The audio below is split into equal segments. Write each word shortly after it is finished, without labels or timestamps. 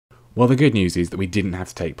Well, the good news is that we didn't have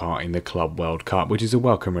to take part in the Club World Cup, which is a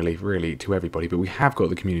welcome relief really to everybody, but we have got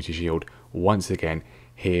the Community Shield once again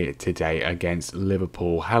here today against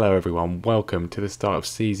Liverpool. Hello everyone, welcome to the start of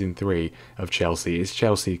Season 3 of Chelsea. It's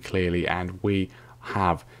Chelsea clearly, and we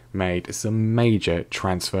have made some major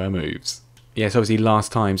transfer moves. Yes, obviously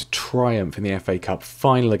last time's triumph in the FA Cup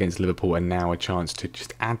final against Liverpool, and now a chance to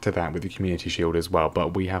just add to that with the Community Shield as well.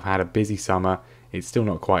 But we have had a busy summer. It's still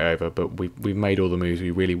not quite over, but we've made all the moves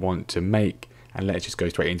we really want to make, and let's just go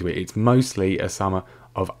straight into it. It's mostly a summer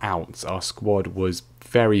of outs. Our squad was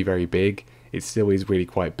very, very big. It still is really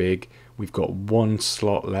quite big. We've got one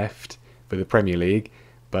slot left for the Premier League,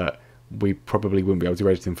 but we probably wouldn't be able to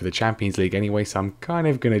register them for the Champions League anyway, so I'm kind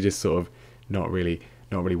of going to just sort of not really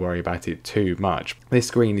worry about it too much. This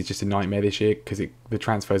screen is just a nightmare this year because the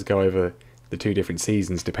transfers go over the two different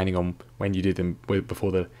seasons depending on when you did them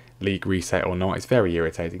before the league reset or not. It's very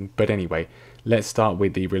irritating. But anyway, let's start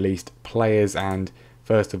with the released players, and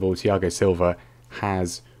first of all, Thiago Silva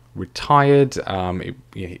has retired.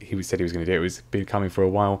 He said he was going to do it. It was been coming for a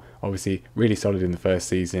while. Obviously really solid in the first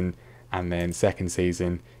season, and then second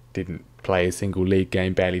season didn't play a single league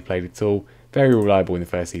game, barely played at all. Very reliable in the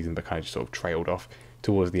first season, but kind of just sort of trailed off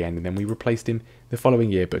towards the end, and then we replaced him the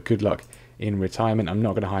following year. But good luck in retirement. I'm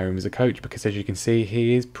not going to hire him as a coach because, as you can see,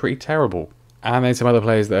 he is pretty terrible. And then some other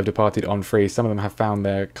players that have departed on free. Some of them have found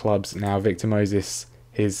their clubs now. Victor Moses,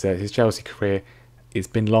 his Chelsea career, it's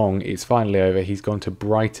been long. It's finally over. He's gone to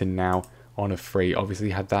Brighton now on a free.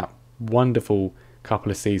 Obviously had that wonderful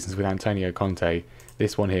couple of seasons with Antonio Conte.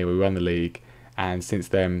 This one here, we won the league, and since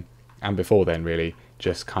then, and before then really,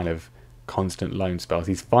 just kind of constant loan spells.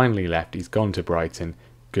 He's finally left. He's gone to Brighton.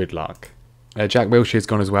 Good luck. Jack Wilshere's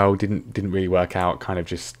gone as well. Didn't really work out. Kind of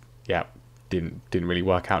just, yeah, didn't really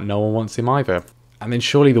work out. No one wants him either. And then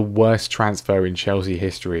surely the worst transfer in Chelsea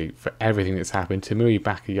history for everything that's happened, Tamui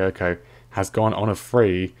Bakayoko has gone on a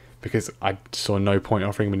free because I saw no point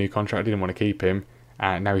offering him a new contract. I didn't want to keep him,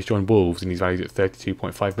 and now he's joined Wolves and he's valued at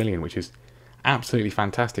 32.5 million, which is absolutely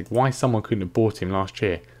fantastic. Why someone couldn't have bought him last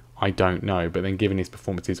year, I don't know. But then given his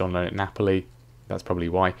performances on loan at Napoli, that's probably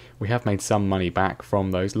why. We have made some money back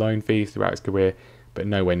from those loan fees throughout his career, but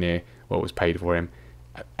nowhere near what was paid for him.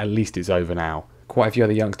 At least it's over now. Quite a few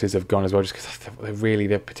other youngsters have gone as well, just because really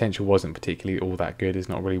their potential wasn't particularly all that good. It's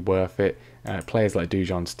not really worth it. Players like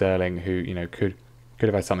Dujon Sterling, who could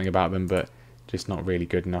have had something about them, but just not really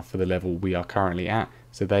good enough for the level we are currently at.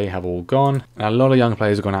 So they have all gone. Now, a lot of young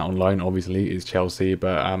players have gone out on loan, obviously, is Chelsea,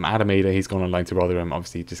 but Adam Eder, he's gone on loan to Rotherham.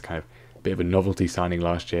 Obviously, just kind of a bit of a novelty signing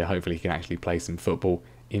last year. Hopefully, he can actually play some football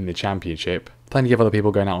in the Championship. Plenty of other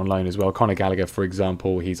people going out on loan as well. Conor Gallagher, for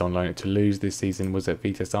example, he's on loan at Toulouse this season. Was at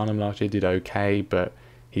Vitesse Arnhem last year, did okay, but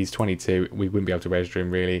he's 22. We wouldn't be able to register him,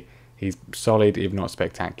 really. He's solid, if not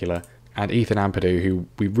spectacular. And Ethan Ampadu, who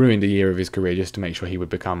we ruined a year of his career just to make sure he would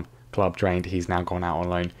become club trained, he's now gone out on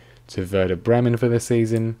loan to Werder Bremen for the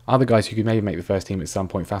season. Other guys who could maybe make the first team at some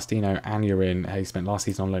point, Faustino Anurin, he spent last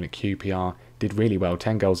season on loan at QPR, did really well,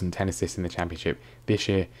 10 goals and 10 assists in the Championship. This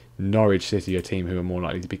year, Norwich City, a team who are more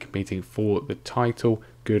likely to be competing for the title.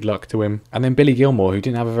 Good luck to him. And then Billy Gilmore, who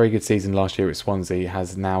didn't have a very good season last year at Swansea,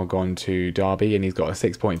 has now gone to Derby, and he's got a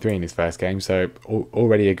 6.3 in his first game, so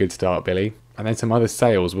already a good start, Billy. And then some other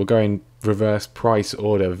sales. We'll go in reverse price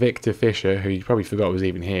order. Victor Fisher, who you probably forgot was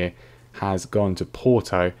even here, has gone to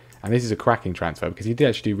Porto. And this is a cracking transfer because he did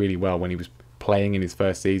actually do really well when he was playing in his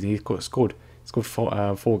first season. He scored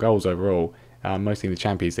 4 goals overall, mostly in the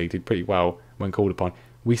Champions League. Did pretty well when called upon.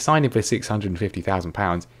 We signed him for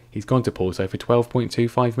 £650,000. He's gone to Porto for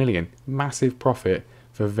 12.25 million. Massive profit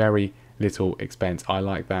for very little expense. I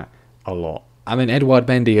like that a lot. And then Edouard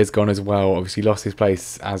Mendy has gone as well. Obviously lost his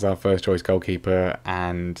place as our first choice goalkeeper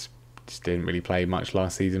and just didn't really play much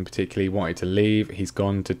last season, particularly wanted to leave. He's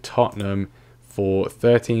gone to Tottenham for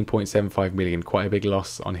 13.75 million. Quite a big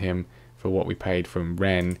loss on him for what we paid from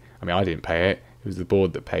Rennes. I mean, I didn't pay it. It was the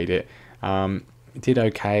board that paid it. He did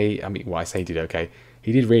okay. I mean, well, I say did okay.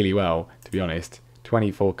 He did really well, to be honest.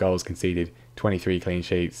 24 goals conceded, 23 clean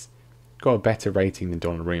sheets. Got a better rating than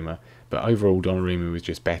Donnarumma, but overall Donnarumma was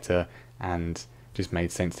just better and just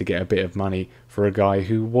made sense to get a bit of money for a guy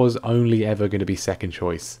who was only ever going to be second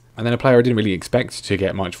choice. And then a player I didn't really expect to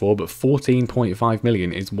get much for, but 14.5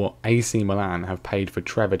 million is what AC Milan have paid for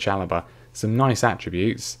Trevor Chalobah. Some nice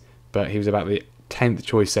attributes, but he was about the 10th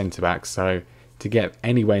choice centre-back, so to get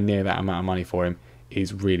anywhere near that amount of money for him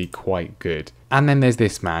is really quite good. And then there's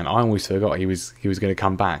this man. I always forgot he was going to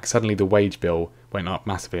come back. Suddenly the wage bill went up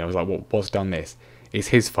massively. I was like, what's done this? It's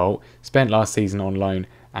his fault. Spent last season on loan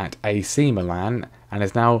at AC Milan and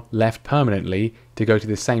has now left permanently to go to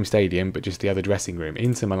the same stadium but just the other dressing room.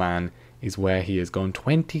 Inter Milan is where he has gone.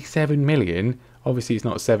 27 million. Obviously, it's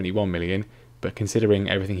not 71 million, but considering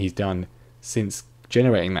everything he's done since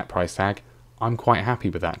generating that price tag, I'm quite happy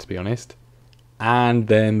with that, to be honest. And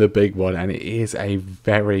then the big one, and it is a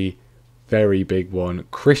very, very big one.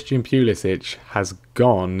 Christian Pulisic has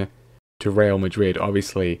gone to Real Madrid.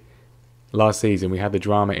 Obviously, last season we had the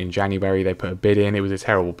drama in January. They put a bid in. It was a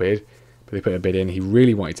terrible bid, but they put a bid in. He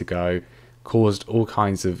really wanted to go. Caused all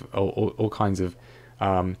kinds of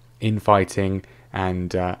infighting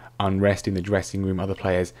and unrest in the dressing room. Other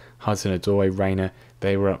players, Hudson-Odoi, Reina,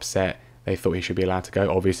 they were upset. They thought he should be allowed to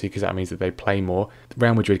go, obviously, because that means that they play more.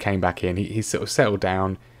 Real Madrid came back in. He sort of settled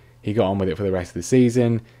down. He got on with it for the rest of the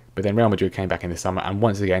season. But then Real Madrid came back in the summer, and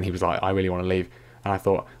once again he was like, I really want to leave. And I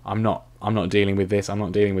thought, I'm not dealing with this. I'm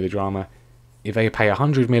not dealing with the drama. If they pay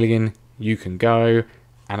 100 million, you can go,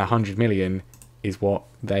 and 100 million is what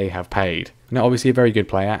they have paid. Now, obviously, a very good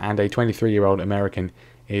player, and a 23-year-old American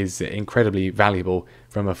is incredibly valuable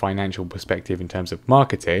from a financial perspective in terms of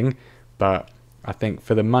marketing. But I think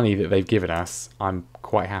for the money that they've given us, I'm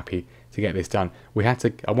quite happy to get this done.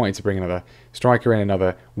 I wanted to bring another striker in,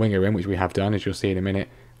 another winger in, which we have done, as you'll see in a minute.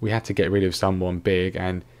 We had to get rid of someone big,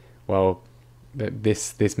 and well,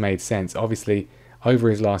 this made sense. Obviously, over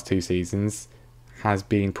his last 2 seasons, has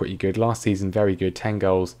been pretty good. Last season, very good, 10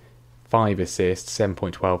 goals, 5 assists,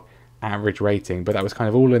 7.12 average rating. But that was kind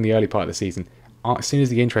of all in the early part of the season. As soon as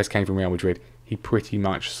the interest came from Real Madrid, he pretty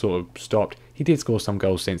much sort of stopped. He did score some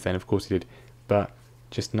goals since then, of course he did, but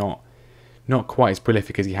just not quite as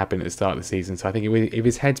prolific as he had been at the start of the season. So I think if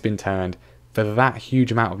his head's been turned for that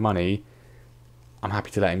huge amount of money, I'm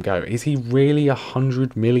happy to let him go. Is he really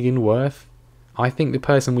 100 million worth? I think the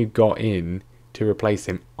person we've got in to replace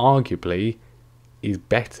him arguably is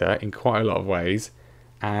better in quite a lot of ways,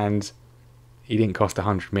 and he didn't cost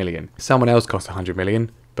 100 million. Someone else cost 100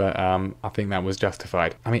 million, but I think that was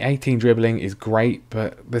justified. I mean, 18 dribbling is great,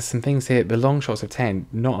 but there's some things here. The long shots of 10,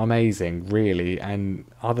 not amazing, really, and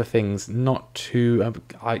other things not too...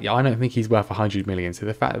 I don't think he's worth 100 million, so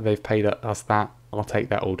the fact that they've paid us that, I'll take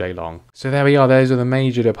that all day long. So there we are. Those are the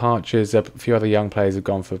major departures. A few other young players have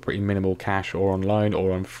gone for pretty minimal cash or on loan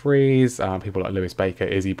or on frees. People like Lewis Baker,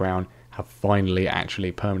 Izzy Brown have finally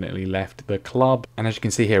actually permanently left the club. And as you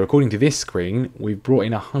can see here, according to this screen, we've brought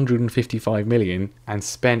in 155 million and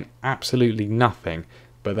spent absolutely nothing.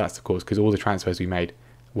 But that's of course because all the transfers we made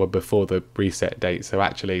were before the reset date. So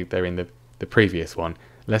actually they're in the previous one.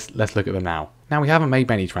 Let's look at them now. Now we haven't made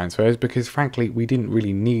many transfers because frankly we didn't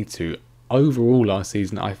really need to. Overall last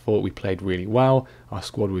season I thought we played really well. Our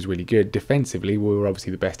squad was really good. Defensively we were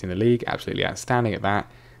obviously the best in the league, absolutely outstanding at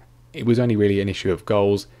that. It was only really an issue of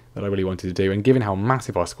goals that I really wanted to do, and given how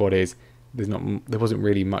massive our squad is, there wasn't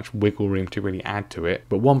really much wiggle room to really add to it.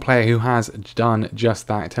 But one player who has done just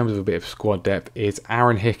that in terms of a bit of squad depth is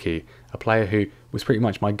Aaron Hickey, a player who was pretty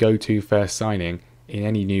much my go-to first signing in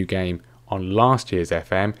any new game on last year's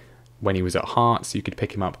FM when he was at Hearts. You could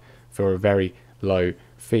pick him up for a very low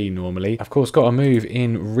fee normally. Of course, got a move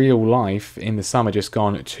in real life in the summer just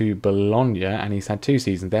gone to Bologna, and he's had 2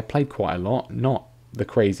 seasons there, played quite a lot, not the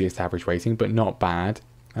craziest average rating, but not bad.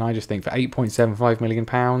 And I just think for £8.75 million,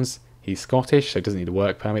 he's Scottish, so he doesn't need a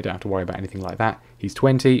work permit, don't have to worry about anything like that. He's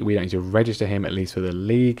 20, we don't need to register him, at least for the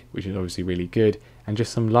league, which is obviously really good, and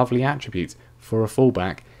just some lovely attributes for a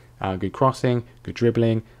fullback. Good crossing, good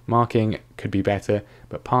dribbling, marking could be better,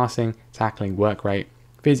 but passing, tackling, work rate,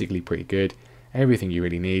 physically pretty good, everything you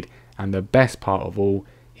really need. And the best part of all,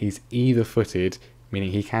 he's either-footed,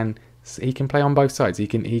 meaning he can play on both sides. He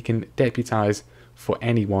can deputise for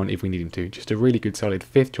anyone if we need him to. Just a really good solid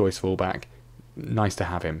 5th choice fullback. Nice to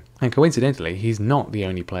have him. And coincidentally, he's not the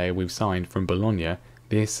only player we've signed from Bologna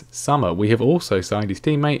this summer. We have also signed his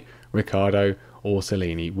teammate Riccardo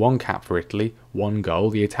Orsolini. 1 cap for Italy, 1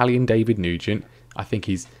 goal. The Italian David Nugent. I think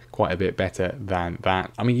he's quite a bit better than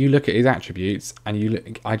that. I mean, you look at his attributes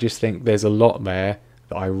and I just think there's a lot there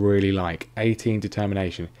that I really like. 18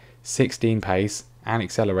 determination, 16 pace and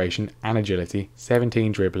acceleration and agility,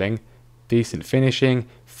 17 dribbling, decent finishing,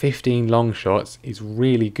 15 long shots. He's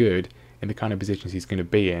really good in the kind of positions he's going to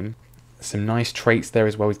be in. Some nice traits there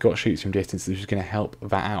as well. He's got shoots from distance, which is going to help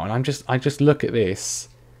that out. And I just look at this,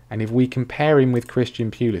 and if we compare him with Christian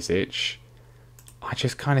Pulisic, I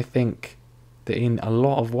just kind of think that in a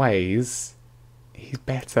lot of ways he's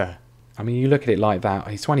better. I mean, you look at it like that.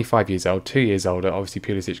 He's 25 years old, 2 years older. Obviously,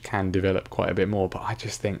 Pulisic can develop quite a bit more, but I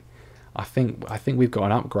just think I think we've got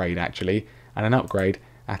an upgrade actually, and an upgrade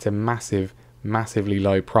at a massively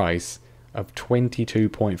low price of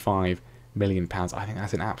 £22.5 million. I think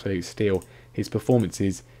that's an absolute steal. His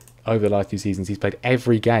performances over the last 2 seasons, he's played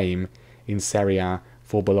every game in Serie A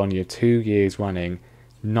for Bologna 2 years running.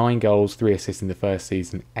 9 goals, 3 assists in the first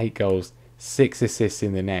season, 8 goals, 6 assists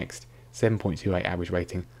in the next, 7.28 average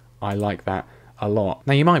rating. I like that a lot.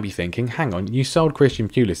 Now you might be thinking, hang on, you sold Christian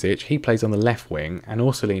Pulisic, he plays on the left wing, and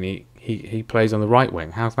Orsolini, he plays on the right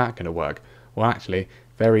wing. How's that going to work? Well, actually,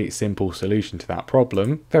 very simple solution to that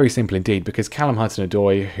problem. Very simple indeed, because Callum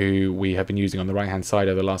Hudson-Odoi, who we have been using on the right-hand side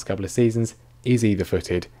over the last couple of seasons, is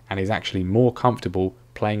either-footed and is actually more comfortable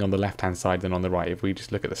playing on the left-hand side than on the right. If we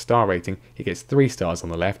just look at the star rating, he gets 3 stars on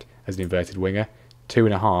the left as an inverted winger,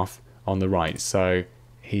 2.5 on the right. So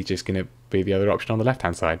he's just going to be the other option on the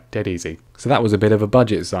left-hand side. Dead easy. So that was a bit of a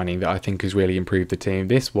budget signing that I think has really improved the team.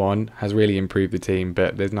 This one has really improved the team,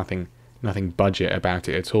 but there's nothing budget about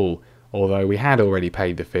it at all. Although we had already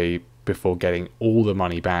paid the fee before getting all the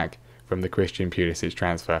money back from the Christian Pulisic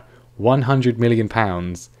transfer. £100 million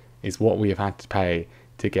is what we have had to pay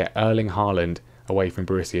to get Erling Haaland away from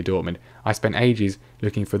Borussia Dortmund. I spent ages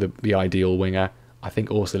looking for the ideal winger. I think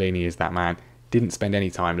Orsolini is that man. Didn't spend any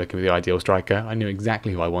time looking for the ideal striker. I knew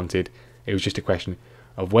exactly who I wanted. It was just a question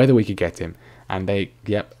of whether we could get him. And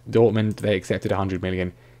Dortmund, they accepted 100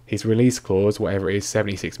 million. His release clause, whatever it is,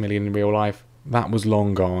 76 million in real life, that was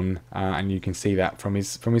long gone, and you can see that from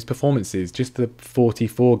his performances. Just the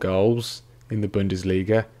 44 goals in the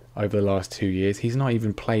Bundesliga over the last 2 years. He's not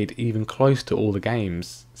even played even close to all the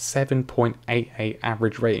games. 7.88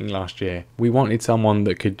 average rating last year. We wanted someone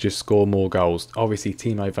that could just score more goals. Obviously,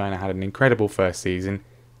 Timo Werner had an incredible first season.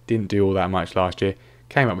 Didn't do all that much last year.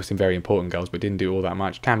 Came up with some very important goals, but didn't do all that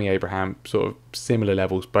much. Tammy Abraham, sort of similar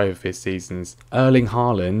levels both of his seasons. Erling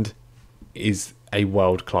Haaland is a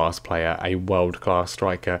world-class player, a world-class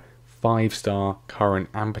striker, 5-star current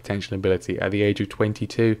and potential ability at the age of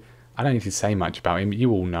 22. I don't need to say much about him.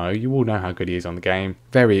 You all know how good he is on the game.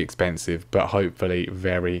 Very expensive, but hopefully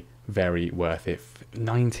very, very worth it.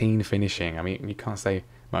 19 finishing. I mean, you can't say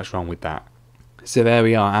much wrong with that. So there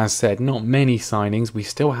we are. As said, not many signings. We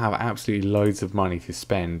still have absolutely loads of money to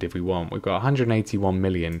spend if we want. We've got 181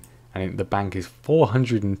 million, and the bank is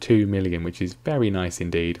 402 million, which is very nice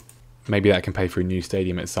indeed. Maybe that can pay for a new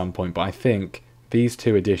stadium at some point, but I think these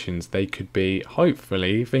 2 additions, they could be,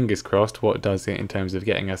 hopefully, fingers crossed, what does it in terms of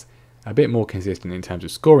getting us a bit more consistent in terms of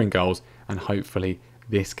scoring goals, and hopefully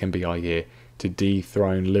this can be our year to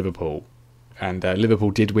dethrone Liverpool. And Liverpool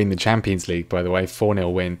did win the Champions League, by the way,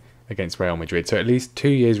 4-0 win against Real Madrid. So at least 2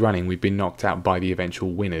 years running, we've been knocked out by the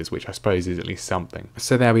eventual winners, which I suppose is at least something.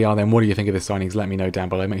 So there we are then. What do you think of the signings? Let me know down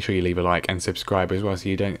below. Make sure you leave a like and subscribe as well so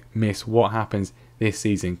you don't miss what happens this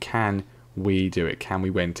season. Can we do it? Can we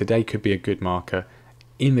win? Today could be a good marker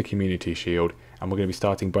in the Community Shield, and we're going to be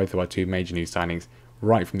starting both of our 2 major new signings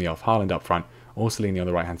right from the off. Haaland up front, Orsolini on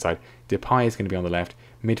the right hand side, Depay is going to be on the left.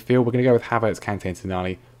 Midfield, we're going to go with Havertz, Kante and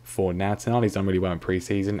Tonali for now. Tonali's done really well in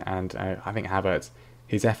pre-season, and I think Havertz,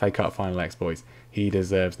 his FA Cup final exploits, he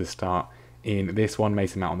deserves the start in this one.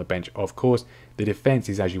 Mason Mount on the bench, of course. The defence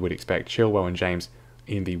is as you would expect, Chilwell and James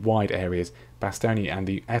in the wide areas, Bastoni and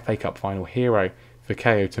the FA Cup final hero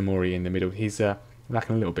Fikayo Tomori in the middle. He's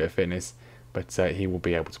lacking a little bit of fitness, but he will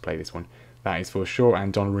be able to play this one. That is for sure.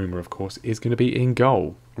 And Donnarumma, of course, is going to be in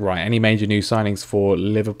goal. Right, any major new signings for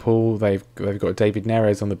Liverpool? They've got David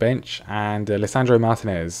Neres on the bench and Lisandro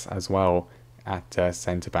Martinez as well at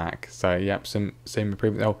centre-back. So, yep, some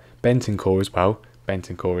improvements. Oh, Bentancur as well.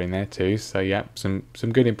 Bentancur in there too. So, yep, some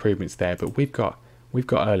good improvements there. But we've got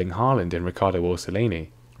Erling Haaland and Riccardo Orsolini.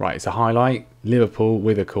 Right, it's a highlight. Liverpool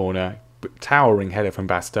with a corner. Towering header from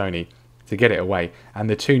Bastoni to get it away, and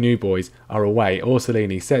the 2 new boys are away.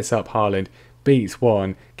 Orsolini sets up Haaland, beats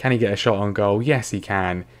one. Can he get a shot on goal? Yes, he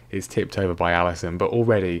can. It's tipped over by Alisson, but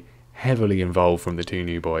already heavily involved from the 2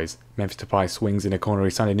 new boys. Memphis Depay swings in a corner.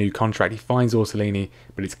 He signed a new contract. He finds Orsolini,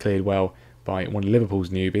 but it's cleared well by one of Liverpool's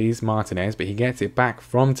newbies, Martinez, but he gets it back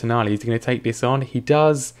from Tonali. He's going to take this on. He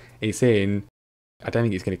does. It's in. I don't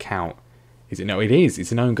think it's going to count. Is it? No, it is.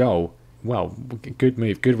 It's an own goal. Well, good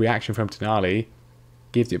move. Good reaction from Tonali.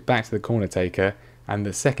 Gives it back to the corner taker, and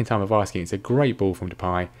the second time of asking, it's a great ball from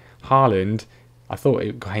Depay. Haaland, I thought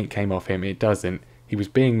it came off him, it doesn't. He was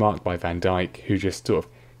being marked by Van Dijk, who just sort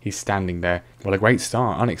of, he's standing there. Well, a great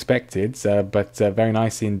start, unexpected, but very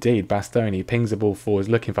nice indeed. Bastoni pings the ball forwards,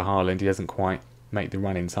 looking for Haaland. He doesn't quite make the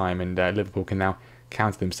run in time, and Liverpool can now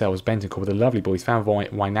counter themselves. Bentancur with a lovely ball. He's found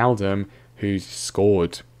Wijnaldum, who's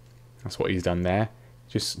scored. That's what he's done there.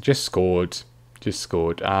 Just scored.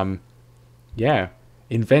 Yeah.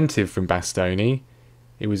 Inventive from Bastoni.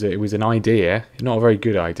 It was an idea, not a very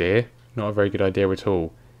good idea at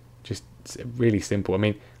all. Just really simple. I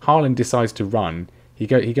mean, Haaland decides to run. He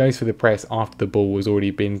goes for the press after the ball has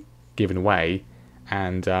already been given away,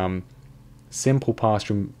 and simple pass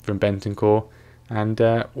from Bentancur, and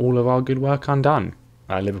all of our good work undone.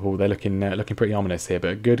 Liverpool, they're looking pretty ominous here,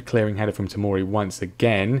 but a good clearing header from Tomori once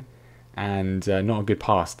again, and not a good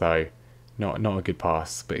pass though. Not a good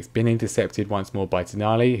pass, but it's been intercepted once more by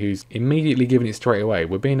Tonali, who's immediately given it straight away.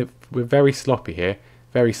 We're very sloppy here,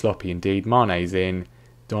 very sloppy indeed. Mane's in,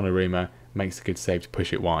 Donnarumma makes a good save to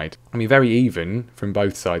push it wide. I mean, very even from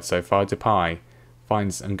both sides so far. Depay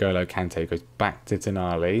finds N'Golo Kante, goes back to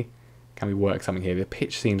Tonali. Can we work something here? The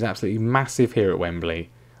pitch seems absolutely massive here at Wembley.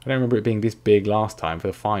 I don't remember it being this big last time for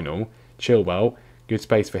the final. Chilwell, good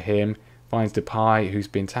space for him. Finds Depay, who's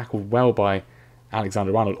been tackled well by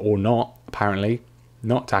Alexander-Arnold, or not, apparently.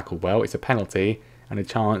 Not tackled well. It's a penalty and a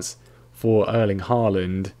chance for Erling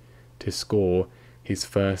Haaland to score his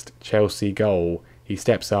first Chelsea goal. He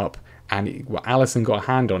steps up and Alisson got a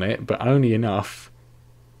hand on it, but only enough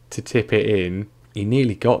to tip it in. He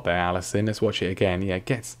nearly got there, Alisson. Let's watch it again. Yeah,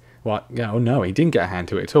 oh no, he didn't get a hand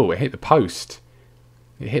to it at all. It hit the post.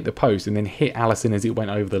 It hit the post and then hit Alisson as it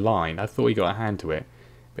went over the line. I thought he got a hand to it.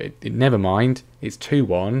 But never mind. It's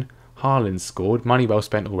 2-1. Haaland scored. Money well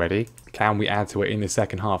spent already. Can we add to it in the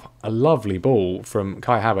second half? A lovely ball from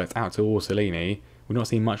Kai Havertz out to Orsolini. We've not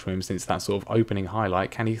seen much from him since that sort of opening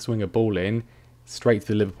highlight. Can he swing a ball in straight to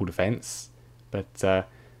the Liverpool defence? But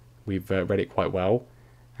we've read it quite well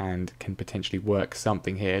and can potentially work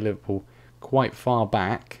something here. Liverpool quite far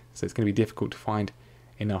back, so it's going to be difficult to find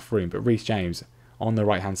enough room. But Reece James on the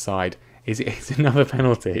right hand side, it's another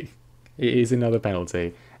penalty. It is another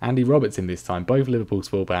penalty. Andy Robertson this time. Both Liverpool's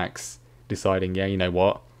fullbacks deciding, yeah, you know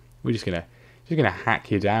what, we're just gonna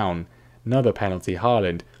hack you down. Another penalty.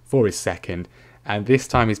 Haaland for his second, and this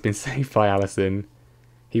time he's been saved by Alisson.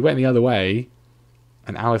 He went the other way,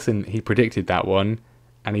 and Alisson, he predicted that one,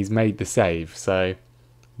 and he's made the save. So,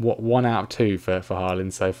 what, 1 out of 2 for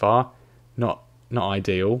Haaland so far. Not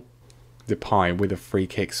ideal. Depay with a free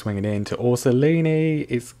kick swinging in to Orsolini.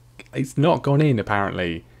 It's not gone in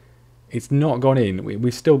apparently. It's not gone in.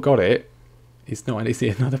 We've still got it. It's not. Is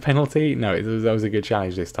it another penalty? No, that was a good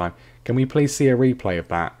challenge this time. Can we please see a replay of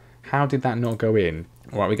that? How did that not go in?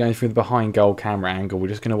 Right, we're going through the behind goal camera angle. We're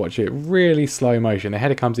just going to watch it really slow motion. The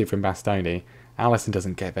header comes in from Bastoni. Alisson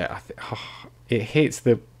doesn't get there. It hits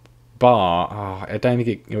the bar. I don't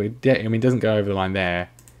think it doesn't go over the line there.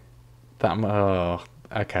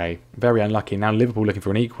 Okay. Very unlucky. Now Liverpool looking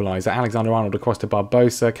for an equaliser. Alexander-Arnold across to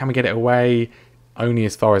Barbosa. Can we get it away? Only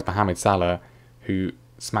as far as Mohamed Salah, who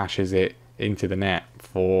smashes it into the net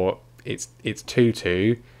for it's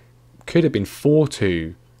 2-2. Could have been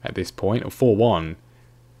 4-2 at this point, or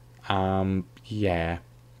 4-1. Yeah.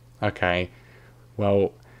 Okay.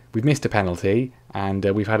 Well, we've missed a penalty, and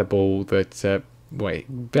we've had a ball that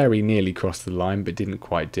very nearly crossed the line, but didn't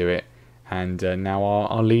quite do it. And now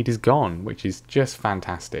our lead is gone, which is just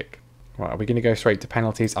fantastic. Right, are we going to go straight to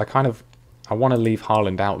penalties? I want to leave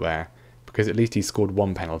Haaland out there, because at least he scored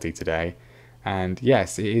 1 penalty today. And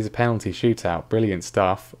yes, it is a penalty shootout. Brilliant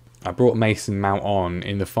stuff. I brought Mason Mount on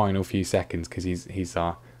in the final few seconds because he's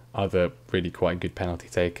our other really quite good penalty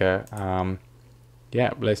taker.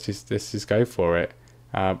 Yeah, let's just go for it.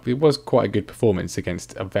 It was quite a good performance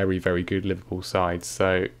against a very, very good Liverpool side.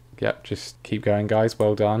 So, yep, just keep going, guys.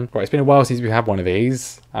 Well done. Right, it's been a while since we've had one of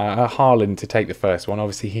these. Haaland to take the first one.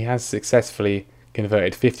 Obviously, he has successfully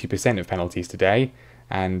converted 50% of penalties today.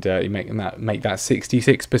 And you make that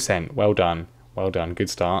 66%. Well done. Well done. Good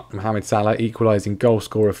start. Mohamed Salah, equalising goal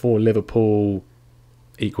scorer for Liverpool,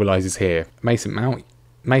 equalises here. Mason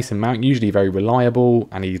Mount, usually very reliable,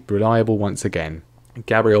 and he's reliable once again.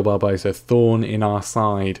 Gabriel Barbosa, thorn in our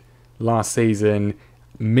side last season,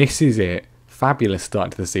 misses it. Fabulous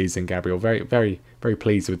start to the season, Gabriel. Very, very, very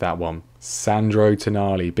pleased with that one. Sandro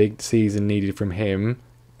Tonali, big season needed from him.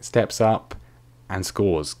 Steps up and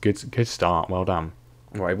scores. Good start. Well done.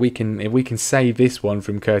 Right, if we can save this one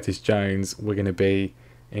from Curtis Jones, we're going to be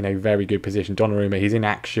in a very good position. Donnarumma, he's in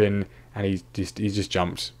action and he's just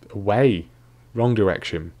jumped away, wrong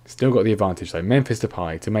direction. Still got the advantage though. Memphis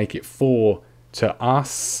Depay to make it 4 to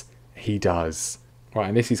us. He does. Right,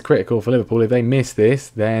 and this is critical for Liverpool. If they miss this,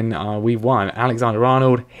 then we've won.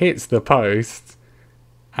 Alexander-Arnold hits the post,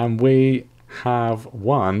 and we have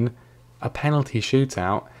won a penalty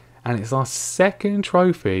shootout, and it's our second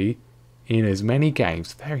trophy in as many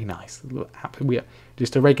games. Very nice. We are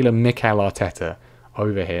just a regular Mikel Arteta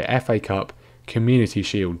over here. FA Cup, Community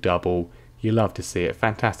Shield double. You love to see it.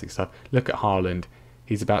 Fantastic stuff. Look at Haaland.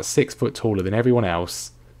 He's about 6 foot taller than everyone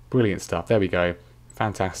else. Brilliant stuff. There we go.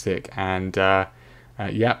 Fantastic. And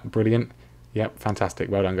yep, brilliant. Yep, fantastic.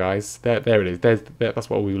 Well done, guys. There it is. That's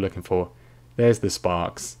what we were looking for. There's the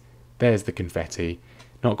sparks. There's the confetti.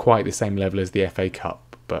 Not quite the same level as the FA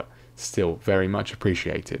Cup, but still very much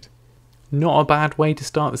appreciated. not a bad way to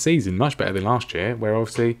start the season. Much better than last year, where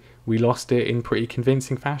obviously we lost it in pretty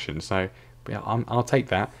convincing fashion. So yeah, I'll take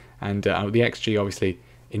that. And the XG obviously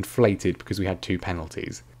inflated because we had 2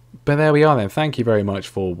 penalties. But there we are then. Thank you very much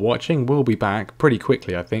for watching. We'll be back pretty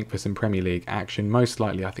quickly, I think, for some Premier League action. Most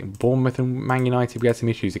likely, I think, Bournemouth and Man United. We had some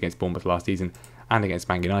issues against Bournemouth last season and against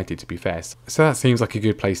Man United, to be fair. So that seems like a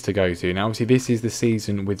good place to go to. Now, obviously, this is the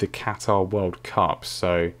season with the Qatar World Cup.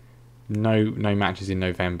 So no matches in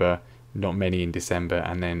November, not many in December,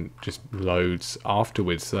 and then just loads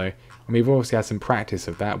afterwards. So, I mean, we've obviously had some practice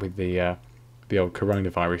of that with the old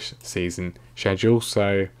coronavirus season schedule.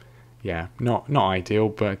 So yeah, not ideal,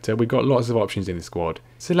 but we've got lots of options in the squad.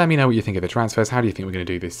 So let me know what you think of the transfers. How do you think we're going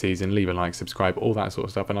to do this season? Leave a like, subscribe, all that sort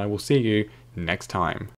of stuff, and I will see you next time.